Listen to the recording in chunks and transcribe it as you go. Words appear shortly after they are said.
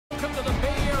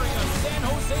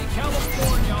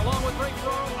California. Along with Ray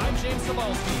Ferraro, I'm James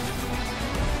Cebulski.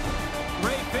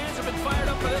 Ray, fans have been fired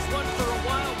up for this one for a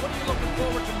while. What are you looking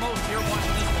forward to most here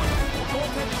watching this one?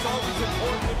 Goaltending is always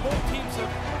important, and both teams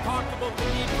have talked about the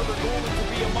need for their goalie to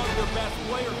be among their best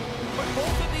players. But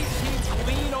both of these teams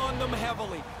lean on them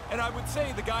heavily. And I would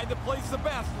say the guy that plays the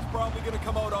best is probably going to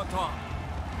come out on top.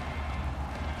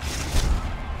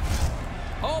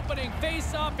 Opening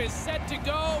face-off is set to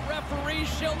go. Referee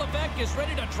Levesque is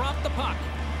ready to drop the puck.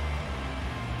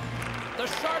 The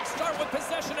Sharks start with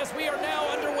possession as we are now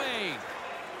underway.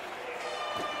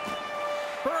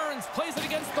 Burns plays it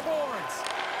against the boards.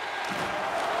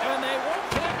 And they won't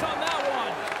connect on that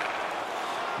one.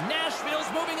 Nashville's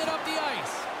moving it up the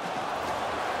ice.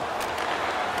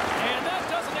 And that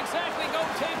doesn't exactly go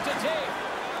tape to tape.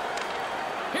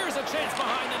 Here's a chance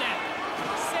behind the net.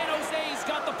 San Jose's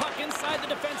got the puck inside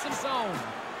the defensive zone.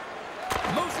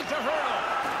 Moves it to Hurdle.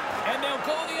 And they'll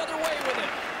go the other way with it.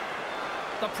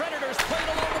 The Predators played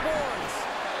along the boards.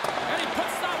 And he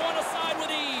puts that one aside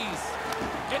with ease.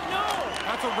 And no!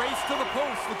 That's a race to the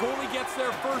post. The goalie gets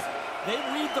there first. They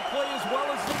read the play as well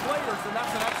as the players, and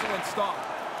that's an excellent stop.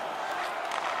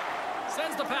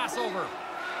 Sends the pass over.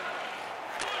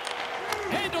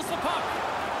 Handles the puck.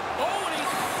 Oh, and he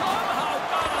somehow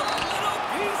got a little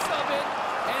piece of it,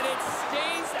 and it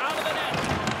stays out of the net.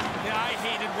 Yeah, I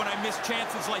hate it when I miss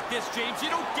chances like this, James. You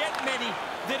don't get many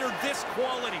that are this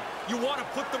quality. You want to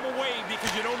put them away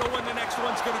because you don't know when the next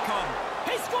one's going to come.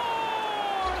 He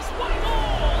scores! What a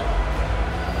goal!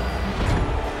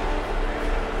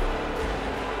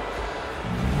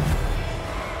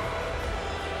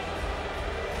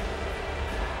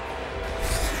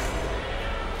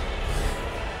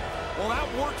 Well, that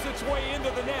works its way into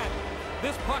the net.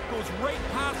 This puck goes right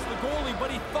past the goalie,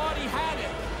 but he thought he had it.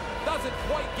 Doesn't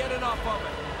quite get enough of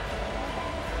it.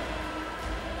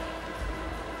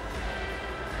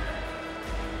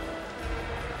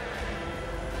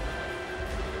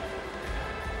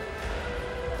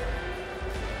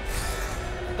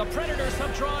 The Predators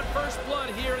have drawn first blood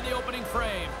here in the opening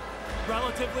frame.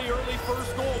 Relatively early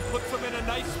first goal puts them in a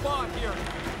nice spot here,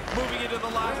 moving into the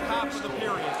last half of the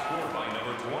period.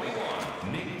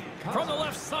 From the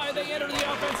left side, they enter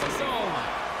the offensive zone.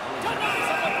 Denies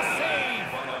it with the save.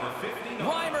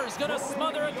 Reimer's going to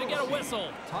smother it to get a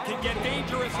whistle. Can get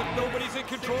dangerous if nobody's in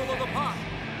control of the puck.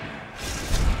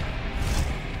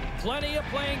 Plenty of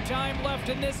playing time left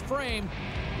in this frame.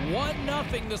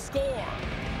 1-0 the score.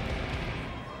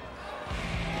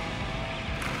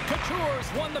 Couture's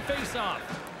won the faceoff.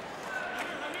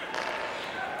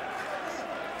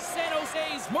 San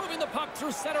Jose's moving the puck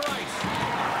through center ice.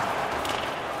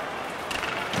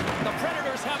 The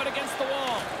Predators have it against the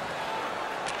wall.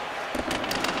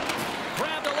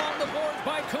 Grabbed along the boards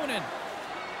by Kunin.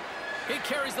 He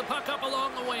carries the puck up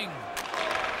along the wing.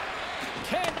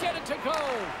 Can't get it to go.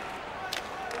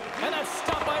 And that's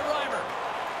stopped by Reimer.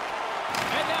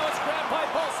 And now it's grabbed by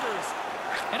Bolsters.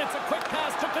 And it's a quick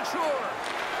pass to Couture.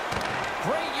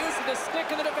 Great use of the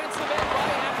stick in the defensive end by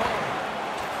Ekholm.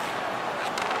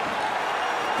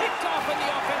 Picked off in the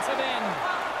offensive end.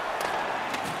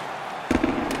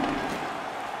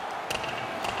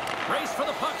 Race for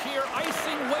the puck here.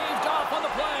 Icing waved off on the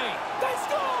play. They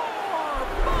score!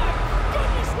 My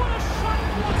goodness, what a shot!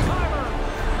 One-timer!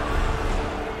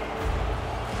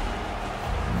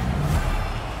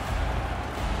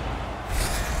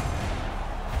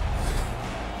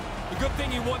 The good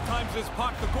thing he one-times his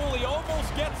puck. The goalie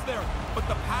almost gets there, but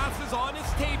the pass is on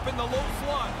his tape in the low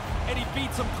slot, and he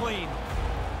beats him clean.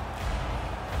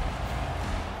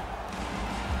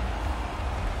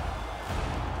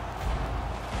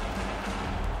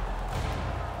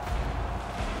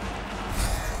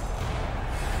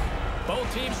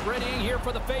 Both teams readying here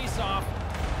for the face-off.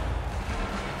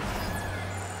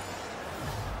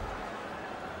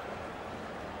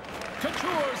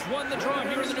 Couture's won the draw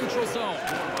here in the neutral zone.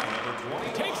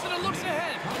 Takes it and looks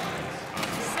ahead.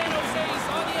 San Jose's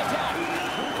on the attack.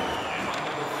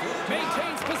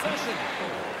 Maintains possession.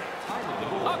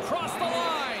 Across the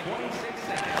line.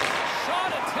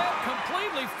 Shot attempt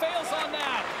completely fails on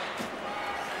that.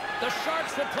 The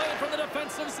Sharks will play it from the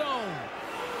defensive zone.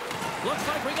 Looks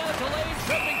like we got a delayed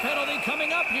tripping penalty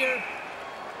coming up here.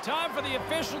 Time for the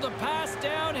official to pass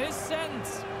down his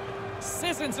sentence.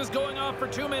 Sissons is going off for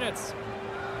 2 minutes.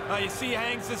 You see he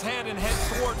hangs his head and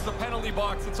heads towards the penalty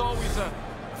box. It's always a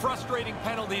frustrating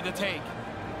penalty to take.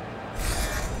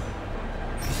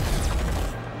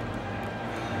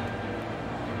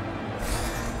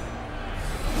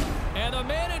 And the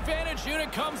man advantage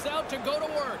unit comes out to go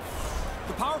to work.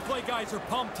 The power play guys are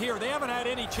pumped here. They haven't had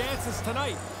any chances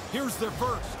tonight. Here's their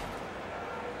first.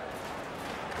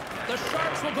 The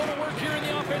Sharks will go to work here in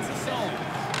the offensive zone.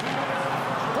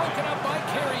 Broken up by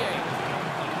Carrier.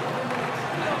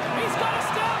 He's got a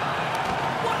stop.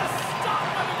 What a stop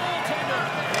by the goaltender.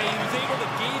 Hey, he was able to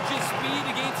gauge his speed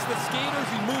against the skaters.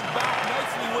 He moved back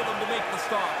nicely with him to make the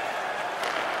stop.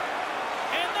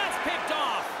 And that's picked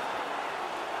off.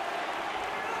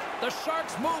 The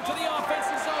Sharks move to the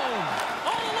offensive zone.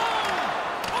 All alone.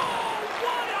 Oh,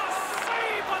 what a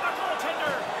save by the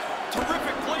goaltender.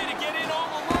 Terrific play to get in all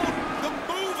alone. The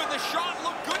move and the shot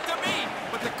looked good to me,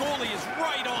 but the goalie is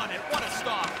right on it. What a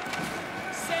stop.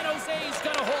 San Jose's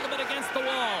got a hold of it against the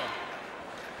wall.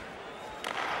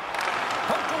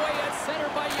 Poked away at center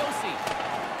by Yossi.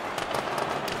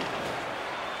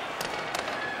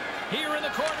 Here in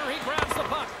the corner, he grabs the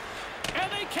puck.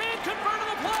 And they can't convert on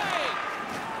the play.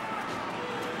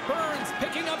 Burns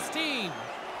picking up steam.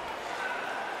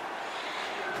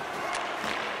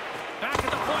 Back at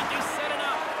the point, they set it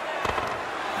up.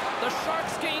 The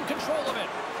Sharks gain control of it.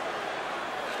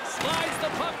 Slides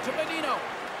the puck to Benino.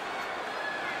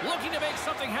 Looking to make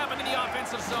something happen in the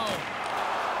offensive zone.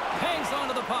 Hangs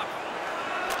onto the puck.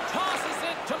 Tosses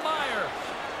it to Meyer.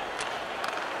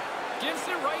 Gives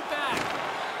it right back.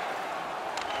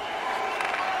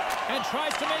 And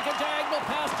tries to make a diagonal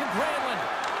pass to Granlund.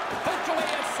 Poked away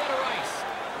at center ice.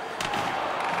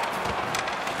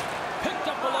 Picked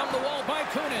up along the wall by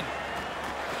Kunin.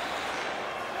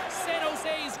 San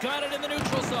Jose's got it in the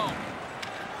neutral zone.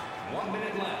 1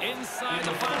 minute left. Inside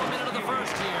the final minute of the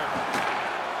first here.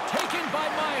 Taken by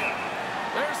Meyer.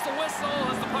 There's the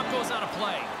whistle as the puck goes out of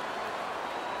play.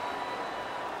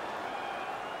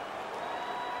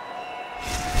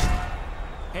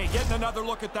 Hey, getting another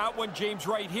look at that one, James,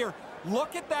 right here.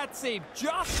 Look at that save.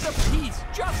 Just a piece,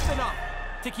 just enough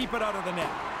to keep it out of the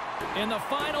net. In the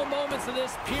final moments of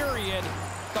this period,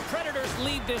 the Predators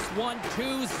lead this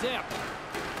 1-2 zip.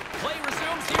 Play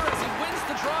resumes here as he wins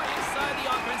the draw inside the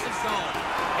offensive zone.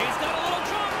 He's got a little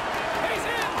jump. He's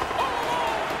in. All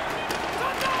alone.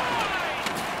 Denied.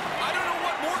 I don't know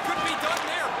what more could be done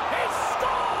there. He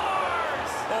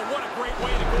scores. Oh, what a great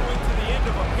way to go into the end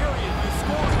of a period. You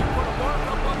score, you put a mark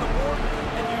up on the board,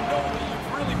 and you know that you've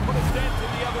really put a dent in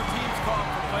the other team's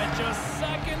confidence. With just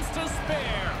seconds to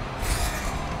spare.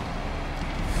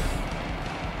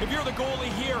 If you're the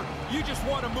goalie here, you just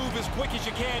want to move as quick as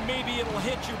you can. Maybe it'll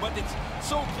hit you, but it's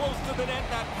so close to the net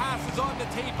that pass is on the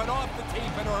tape and off the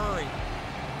tape in a hurry.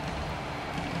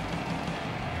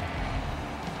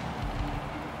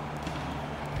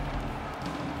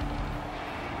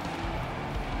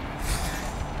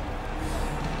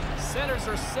 Centers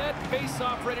are set,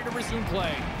 face-off ready to resume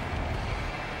play.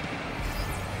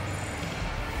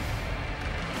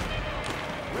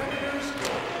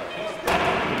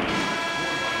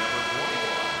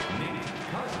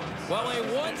 Well,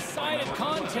 a one-sided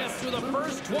contest through the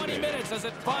first 20 minutes as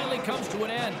it finally comes to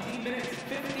an end. 19 minutes,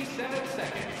 57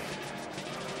 seconds.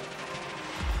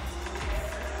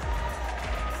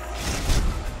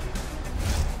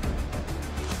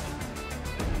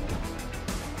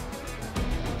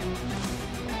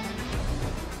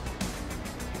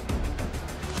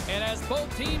 And as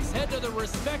both teams head to their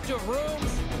respective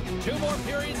rooms, 2 more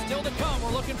periods still to come.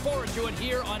 We're looking forward to it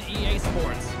here on EA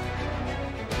Sports.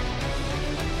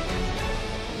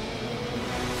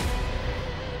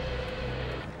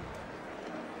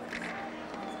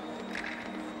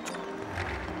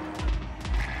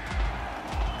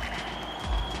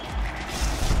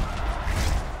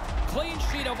 Clean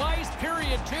sheet of ice,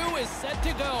 period 2 is set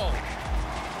to go.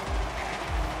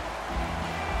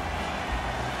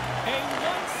 A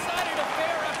one-sided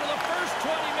affair after the first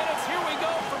 20 minutes. Here we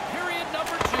go for period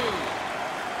number 2.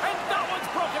 And that one's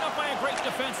broken up by a great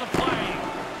defensive play.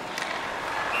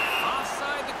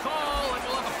 Offside the call, and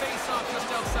we'll have a face-off just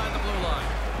outside the blue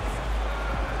line.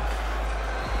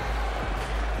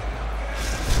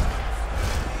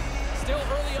 Still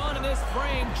early on in this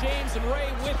frame, James and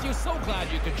Ray with you. So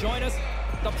glad you could join us.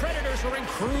 The Predators are in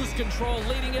cruise control,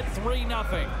 leading it 3-0.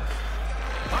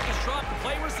 Puck is dropped, and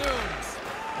play resumes.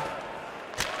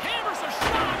 Hammers a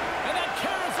shot, and that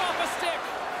carries off a stick.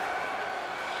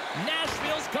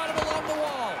 Nashville's got it along the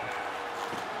wall.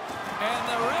 And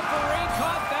the referee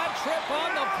caught that trip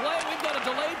on the play. We've got a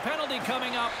delayed penalty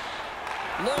coming up.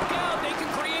 Look out, they can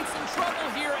create some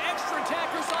trouble here. Extra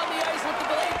attackers on the ice with the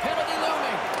delayed penalty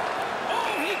looming.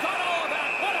 Oh, he got all of that.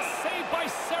 What a save by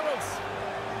Saros.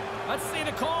 Let's see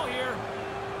the call here.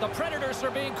 The Predators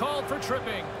are being called for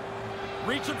tripping.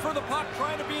 Reaching for the puck,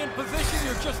 trying to be in position,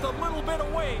 you're just a little bit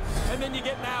away, and then you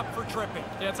get nabbed for tripping.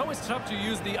 Yeah, it's always tough to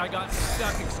use the I got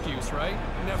stuck excuse, right?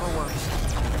 Never works.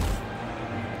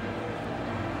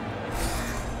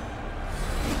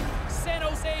 San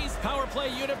Jose's power play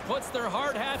unit puts their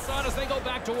hard hats on as they go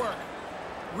back to work.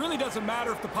 Really doesn't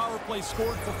matter if the power play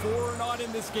scored before or not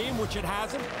in this game, which it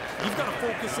hasn't. You've got to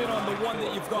focus in on the one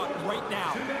that you've got right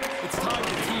now. It's time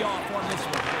to tee off on this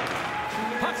one.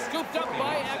 Puck scooped up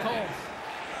by Ekholm.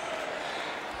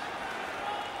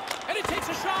 And he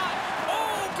takes a shot.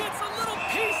 Oh, gets a little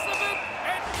piece of it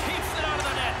and keeps it out of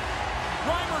the net.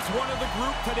 Reimer's one of the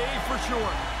group today for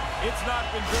sure. It's not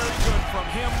been very good from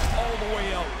him all the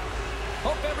way out.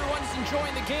 Hope everyone's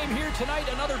enjoying the game here tonight.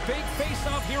 Another big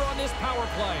face-off here on this power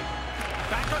play.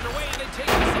 Back underway, they take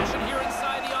possession here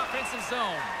inside the offensive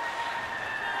zone.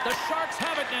 The Sharks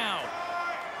have it now.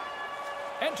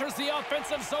 Enters the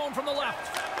offensive zone from the left.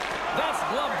 That's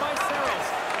gloved by Saros.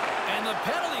 And the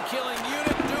penalty-killing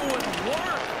unit doing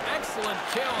work. Excellent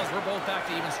kill as we're both back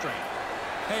to even strength.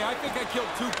 Hey, I think I killed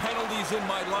 2 penalties in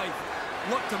my life.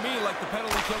 Looked to me like the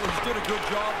penalty killers did a good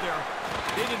job there.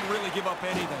 They didn't really give up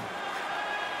anything.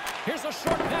 Here's a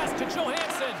short pass to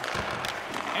Johansson.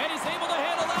 And he's able to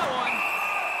handle that one.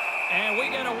 And we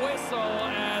get a whistle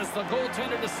as the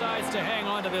goaltender decides to hang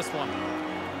on to this one.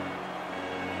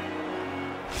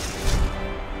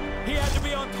 He had to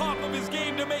be on top of his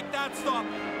game to make that stop.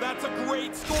 That's a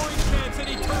great scoring chance, and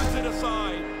he turns it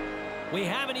aside. We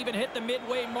haven't even hit the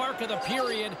midway mark of the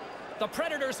period. The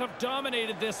Predators have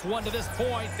dominated this one to this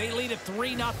point. They lead at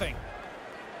 3-0.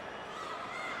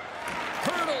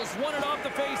 Hurdles won it off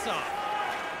the faceoff.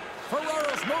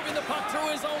 Ferraro's moving the puck through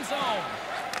his own zone.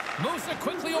 Moves it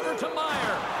quickly over to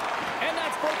Meyer. And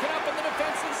that's broken up in the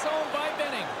defensive zone by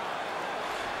Benning.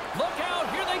 Look out,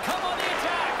 here they come on the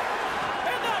attack.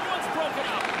 And that one's broken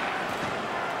up.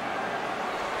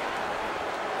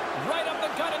 Right up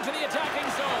the gut into the attacking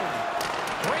zone.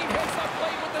 Great heads-up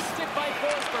play with the stick by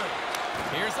Forsberg.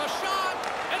 Here's a shot,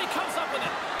 and he comes up with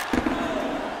it.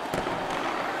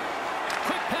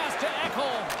 Quick pass to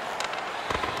Ekholm.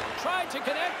 Tried to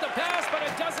connect the pass, but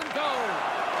it doesn't go.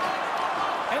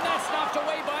 And that's knocked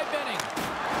away by Benning.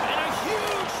 And a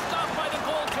huge stop by the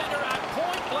goaltender at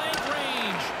point-blank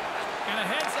range. And a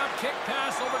heads-up kick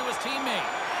pass over to his teammate.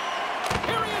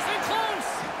 Here he is in close.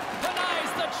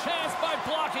 Denies the chance by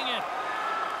blocking it.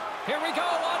 Here we go,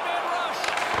 one-man rush.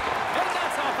 And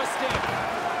that's off a stick.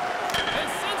 And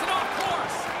sends it off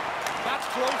course. That's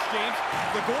close, James.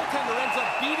 The goaltender ends up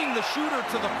beating the shooter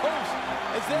to the post.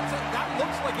 That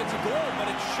looks like it's a goal, but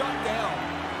it's shut down.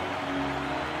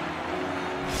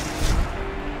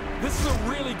 This is a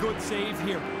really good save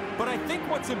here. But I think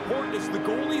what's important is the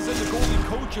goalies and the goalie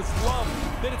coaches love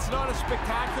that it's not a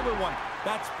spectacular one.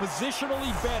 That's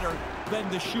positionally better than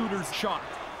the shooter's shot.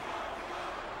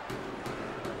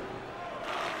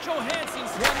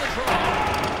 Johansson's won the draw.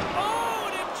 Oh,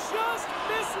 and it just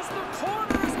misses the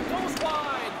corner as it goes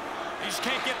wide. You just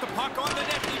can't get the puck on the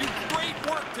net. You do great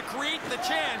work to create the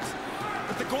chance,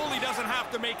 but the goalie doesn't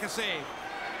have to make a save.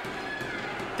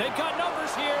 They've got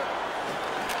numbers here.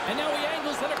 And now he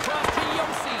angles it across to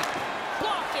Yossi.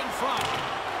 Blocked in front.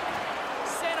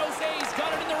 San Jose's got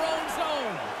it in their own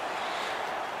zone.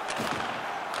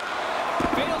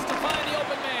 Fails to find the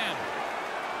open man.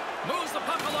 Moves the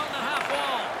puck along the half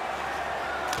wall.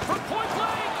 From point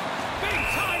blank. Big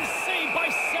time save by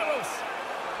Saros.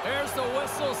 There's the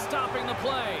whistle stopping the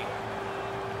play.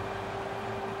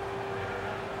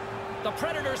 The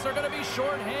Predators are going to be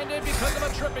shorthanded because of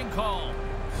a tripping call.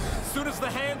 As soon as the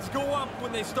hands go up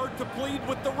when they start to plead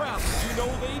with the refs, you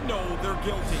know they're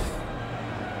guilty.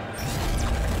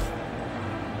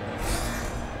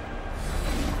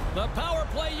 The power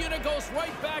play unit goes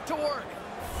right back to work.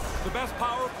 The best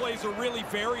power plays are really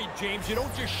varied, James. You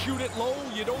don't just shoot it low,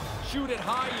 you don't shoot it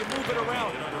high, you move it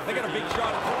around. They got a big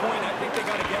shot at the point. I think they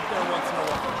got to get there once in a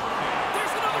while.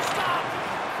 There's another stop.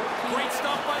 Great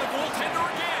stop by the goaltender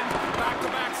again.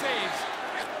 Back-to-back saves.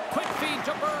 Quick feed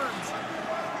to Burns.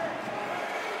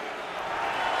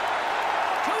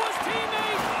 To his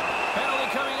teammate. Penalty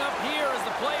coming up here as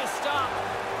the play is stopped.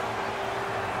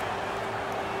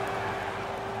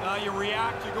 You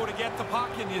react, you go to get the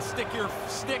puck, and you stick your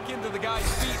stick into the guy's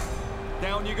feet.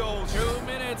 Down you go. 2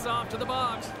 minutes off to the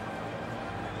box.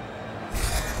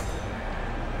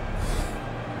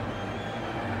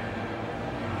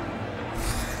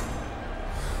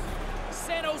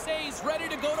 San Jose's ready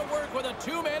to go to work with a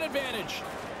 2-man advantage.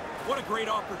 What a great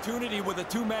opportunity with a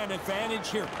 2-man advantage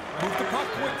here. Move the puck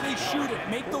quickly, shoot it.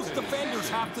 Make those defenders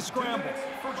have to scramble.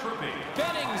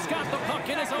 Benning's got the puck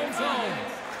in his own zone.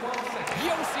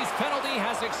 Yossi's penalty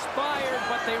has expired,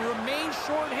 but they remain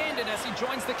shorthanded as he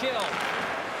joins the kill.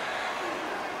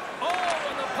 Oh,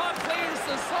 and the puck clears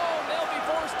the zone. They'll be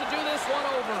forced to do this one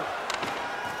over.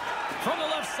 From the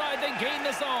left side, they gain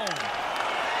the zone.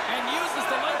 And uses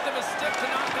the length of his stick to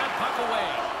knock that puck away.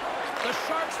 The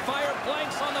Sharks fire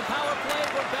blanks on the power play.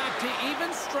 We're back to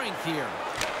even strength here.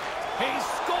 He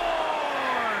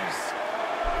scores!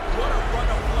 What a run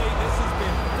of play. This has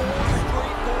been 4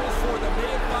 straight goals for them. They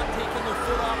have not taken their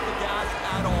foot off the gas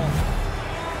at all.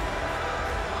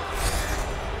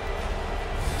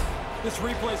 This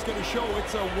replay is going to show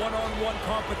it's a one-on-one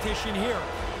competition here.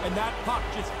 And that puck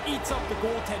just eats up the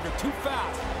goaltender too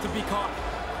fast to be caught.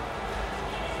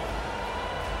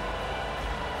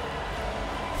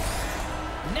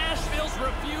 Nashville's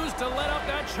refused to let up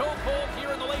that chokehold here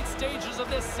in the late stages of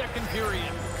this second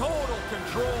period. Total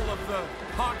control of the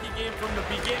hockey game from the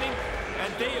beginning,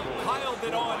 and they have piled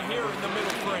it on here in the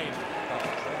middle frame.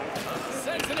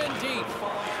 Sends it in deep.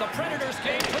 The Predators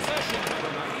gain possession.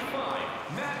 Number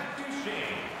 95, Matt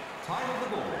Duchene. Time of the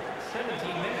goal, 17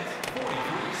 minutes, 43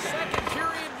 seconds. Second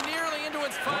period nearly into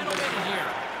its final minute here.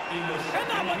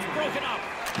 And that one's broken up.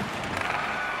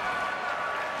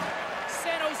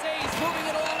 San Jose's moving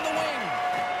it along the wing.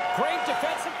 Great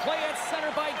defensive play at center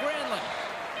by Granlund.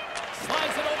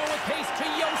 Slides it over with pace to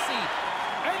Josi.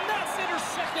 And that's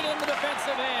intercepted in the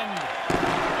defensive end.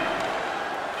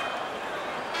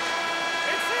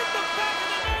 It's in the back of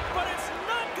the net, but it's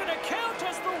not going to count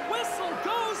as the whistle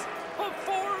goes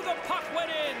before the puck went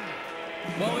in.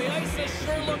 Well, the ice has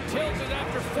sure looked tilted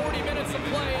after 40 minutes of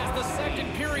play as the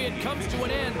second period comes to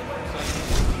an end.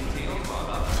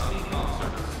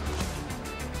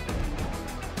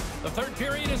 The third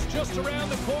period is just around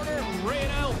the corner. Ray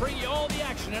and I will bring you all the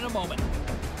action in a moment.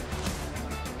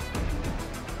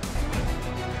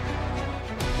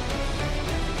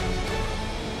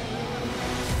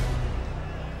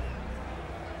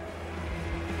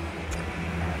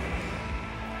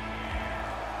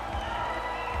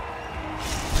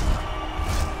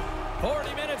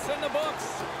 In the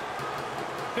books.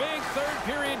 Big third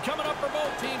period coming up for both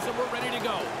teams, and we're ready to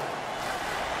go.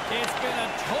 It's been a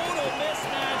total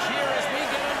mismatch here as we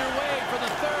get underway for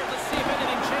the third. Let's see if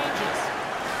anything changes.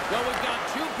 Well, we've got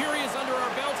 2 periods under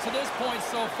our belts to this point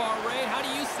so far, Ray. How do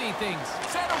you see things?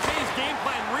 San Jose's game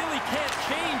plan really can't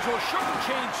change or shouldn't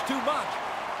change too much.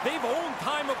 They've owned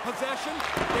time of possession.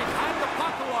 They've had the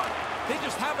puck a lot. They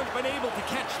just haven't been able to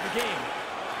catch the game.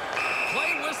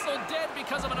 Play whistle dead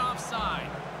because of an offside.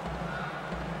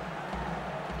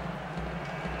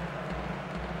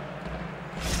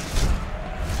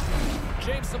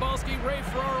 James Cybulski, Ray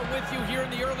Ferraro with you here in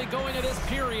the early going of this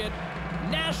period.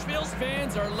 Nashville's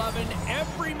fans are loving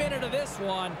every minute of this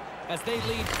one as they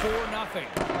lead 4-0.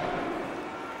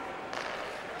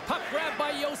 Puck grab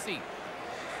by Josi.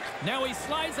 Now he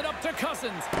slides it up to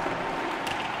Cousins.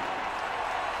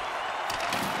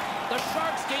 The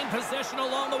Sharks gain possession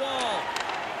along the wall.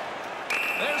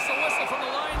 There's the whistle from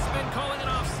the linesman calling an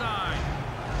offside.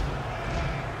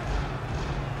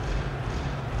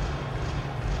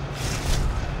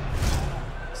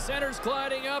 Center's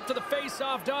gliding up to the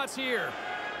face-off dots here.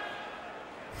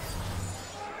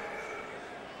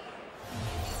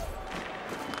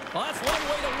 Well, that's one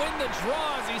way to win the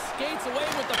draw as he skates away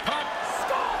with the puck.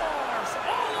 Scores!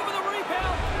 All over the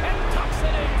rebound and tucks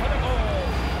it in for the goal.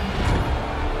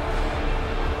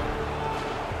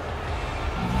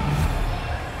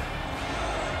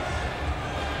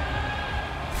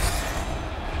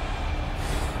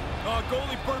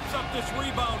 Goalie burps up this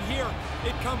rebound here.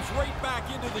 It comes right back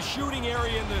into the shooting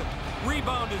area, and the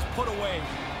rebound is put away.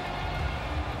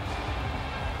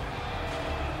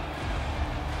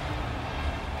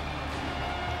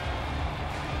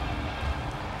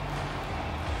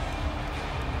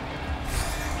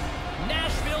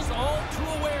 Nashville's all too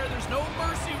aware there's no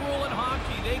mercy rule in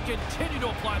hockey. They continue to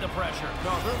apply the pressure.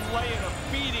 No, they're laying a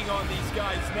beating on these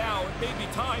guys now. It may be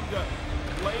time to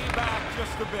lay back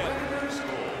just a bit.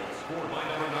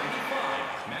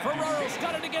 Ferraro's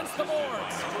got it against the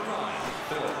boards.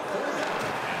 Good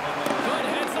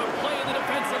heads-up play in the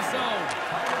defensive zone.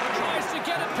 Tries to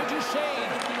get it to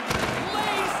Duchene.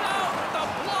 Lays out the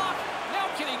block. Now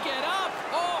can he get up?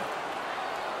 Oh.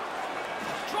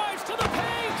 Drives to the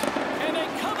paint. And they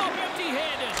come up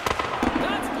empty-handed.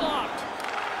 That's blocked.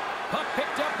 Puck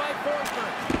picked up by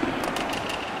Forsberg.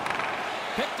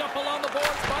 Picked up along the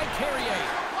boards by Carrier.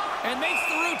 And makes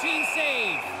the routine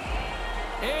save.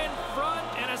 In front,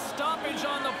 and a stoppage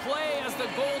on the play as the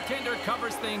goaltender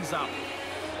covers things up.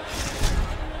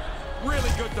 Really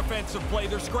good defensive play.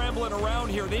 They're scrambling around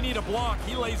here. They need a block.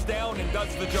 He lays down and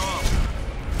does the job.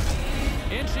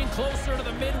 Inching closer to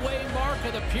the midway mark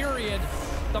of the period,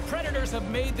 the Predators have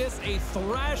made this a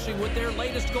thrashing with their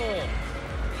latest goal.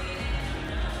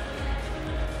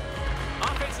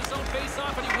 Offense zone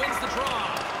face-off, and he wins the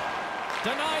draw.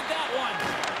 Denied that one.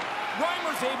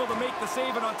 Reimer's able to make the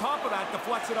save, and on top of that,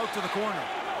 deflects it out to the corner.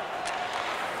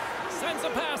 Sends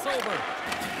a pass over.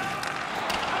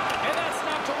 And that's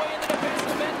knocked away in the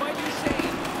defensive end by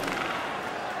Duchesne.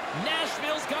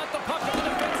 Nashville's got the puck in the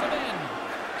defensive end.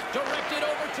 Directed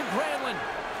over to Granlund.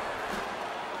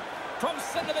 From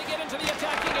center, they get into the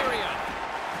attacking area.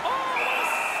 Oh, what a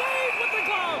save with the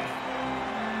glove!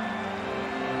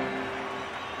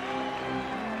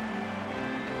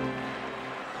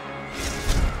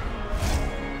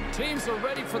 Teams are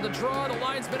ready for the draw. The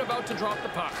linesman about to drop the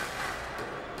puck.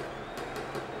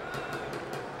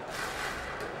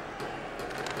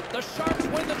 The Sharks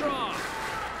win the draw.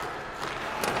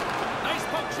 Nice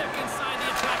poke check inside the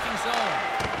attacking zone.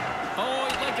 Oh,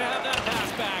 he'd like to have that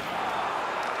pass back.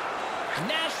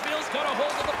 Nashville's got a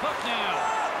hold of the puck now.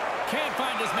 Can't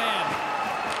find his man.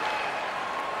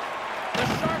 The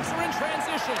Sharks are in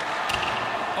transition.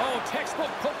 Oh,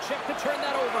 textbook poke check to turn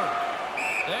that over.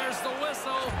 There's the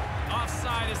whistle.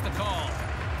 Offside is the call.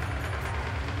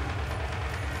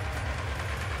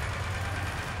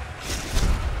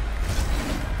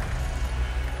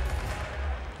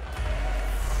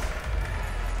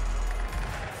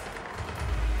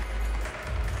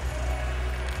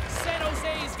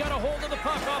 Got a hold of the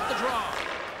puck off the draw.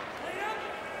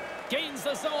 Gains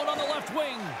the zone on the left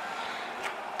wing.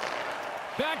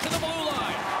 Back to the blue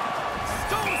line.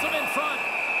 Stones him in front.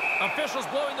 Officials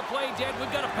blowing the play dead.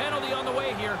 We've got a penalty on the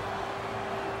way here.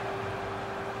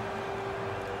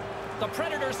 The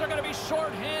Predators are going to be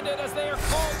short-handed as they are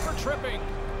called for tripping.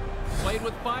 Played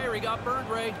with fire. He got burned,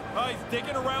 Ray. He's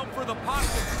digging around for the puck.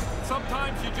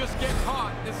 Sometimes you just get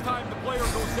caught. This time the player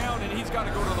goes down and he's got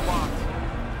to go to the box.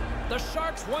 The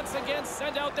Sharks once again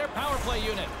send out their power play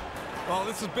unit. Well,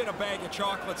 this has been a bag of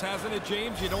chocolates, hasn't it,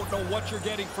 James? You don't know what you're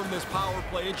getting from this power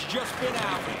play. It's just been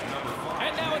average.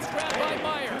 And now it's grabbed by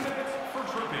Meyer.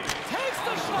 Takes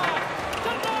the shot.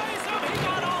 Denies him. He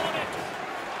got all of it.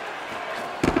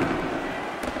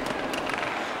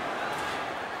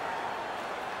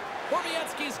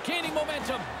 Borowiecki's gaining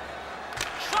momentum.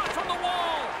 Shot from the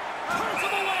wall. Turns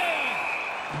him away.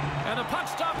 And the puck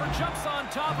stopper jumps on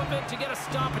top of it to get a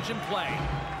stoppage in play.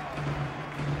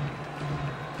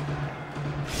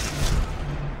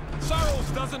 Saros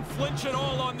doesn't flinch at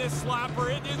all on this slapper.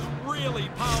 It is really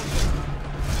pounding.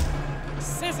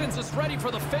 Sissons is ready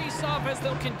for the face-off as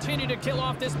they'll continue to kill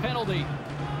off this penalty.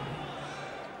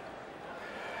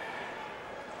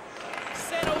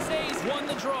 San Jose's won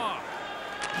the draw.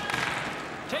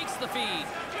 Takes the feed.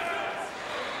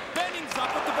 Benning's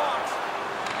up at the box.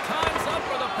 Time's up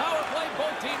for the power play.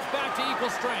 Both teams back to equal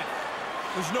strength.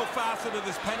 There's no facet of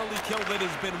this penalty kill that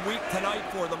has been weak tonight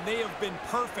for them. They have been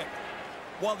perfect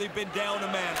while they've been down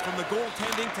a man. From the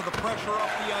goaltending to the pressure up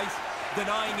the ice,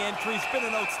 denying entry. It's been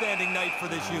an outstanding night for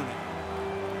this unit.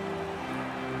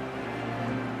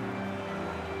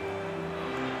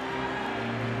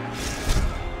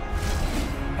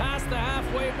 Past the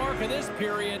halfway mark of this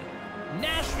period,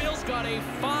 Nashville's got a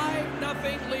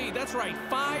 5-0 lead. That's right,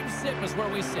 5-zip is where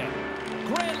we sit.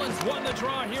 Granlund's won the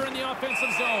draw here in the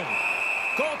offensive zone.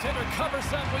 Goaltender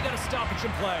covers up. We got a stoppage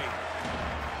in play.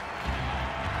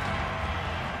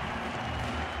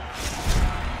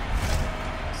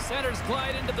 Centers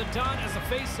glide into the dot as a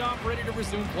face-off ready to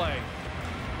resume play.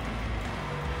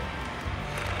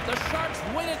 The Sharks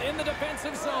win it in the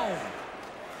defensive zone.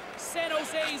 San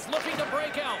Jose's looking to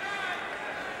break out.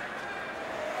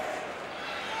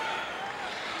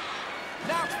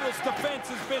 Nashville's defense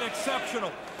has been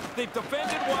exceptional. They've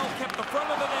defended well, kept the front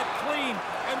of the net clean,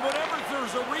 and whenever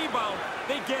there's a rebound,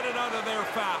 they get it out of there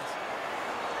fast.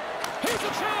 Here's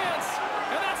a chance!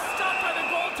 And that's stopped by the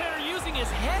goaltender using his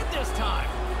head this time.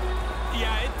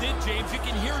 Yeah, it did, James. You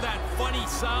can hear that funny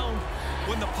sound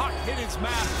when the puck hit his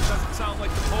mask. It doesn't sound like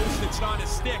the post, it's not his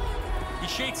stick. He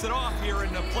shakes it off here,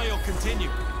 and the play will continue.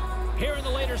 Here in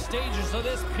the later stages of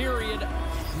this period,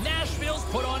 Nashville's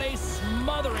put on a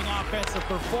smothering offensive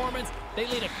performance. They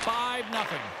lead at 5-0.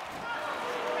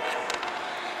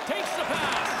 Takes the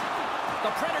pass.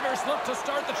 The Predators look to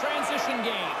start the transition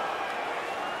game.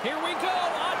 Here we go.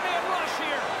 Odd man rush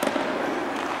here.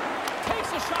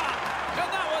 Takes a shot. And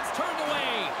that one's turned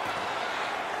away.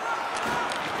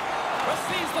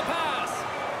 Receives the pass.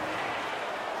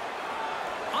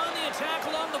 On the attack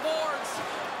along the boards.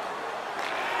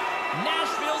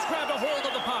 Nashville's grabbed a hold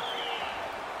of the puck.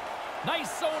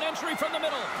 Nice zone entry from the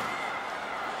middle.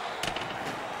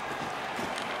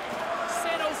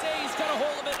 San Jose's got a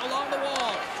hold of it along the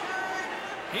wall.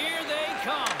 Here they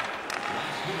come.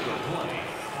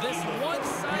 This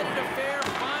one-sided affair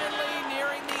finally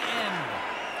nearing the end.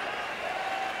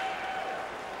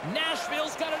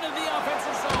 Nashville's got it into the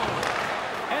offensive zone.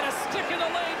 And a stick in the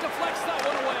lane deflects that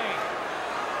one away.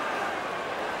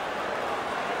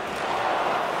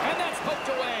 And that's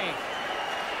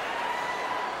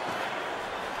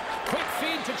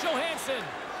Johnson.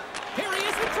 Here he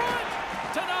is in front.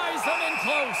 Denies him in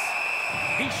close.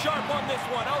 He's sharp on this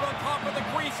one. Out on top of the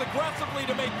crease aggressively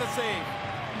to make the save.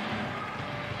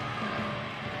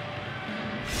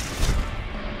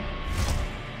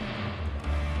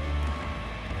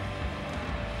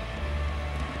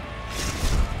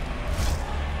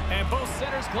 And both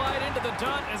centers glide into the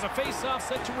dot as a face-off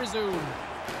set to resume.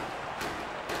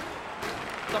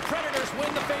 The Predators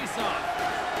win the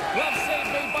face-off. Glove save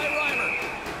made by Reimer.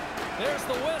 There's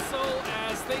the whistle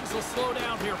as things will slow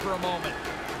down here for a moment.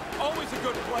 Always a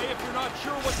good play if you're not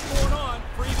sure what's going on.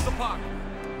 Freeze the puck.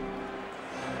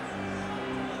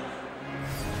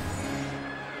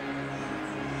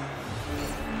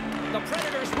 The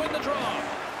Predators win the draw.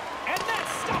 And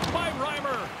that's stopped by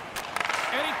Reimer.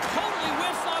 And he totally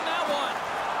whiffs on that one.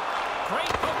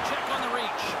 Great poke check on the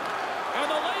reach. And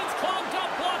the lane's clogged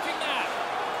up blocking that.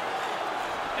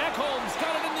 Ekholm's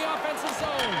got it in the offensive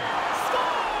zone.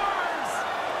 Scores!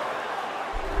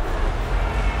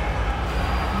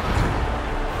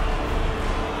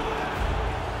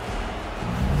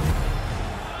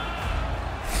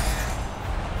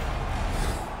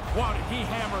 Wow, did he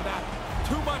hammer that?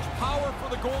 Too much power for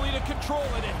the goalie to control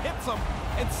it. It hits him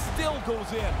and still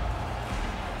goes in.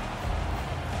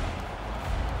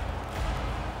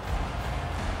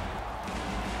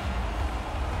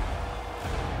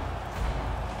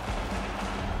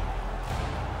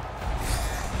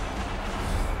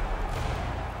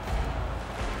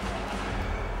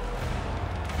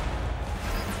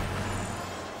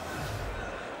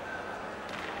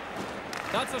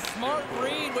 That's a smart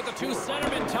read with the two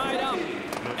centermen tied up.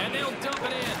 And they'll dump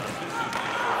it in.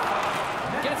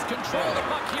 Gets control of the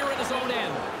puck here in his own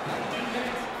end.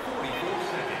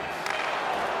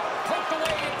 Poked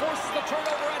away and forces the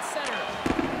turnover at center.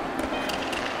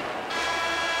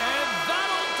 And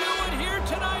that'll do it here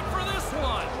tonight for this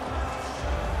one.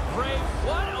 Ray,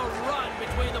 what a run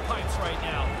between the pipes right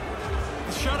now.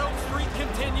 The shutout streak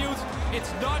continues.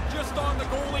 It's not just on the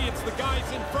goalie, it's the guys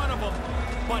in front of him.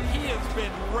 But he has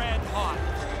been red hot.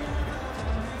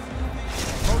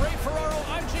 For Ray Ferraro,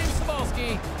 I'm James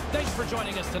Cybulski. Thanks for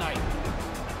joining us tonight.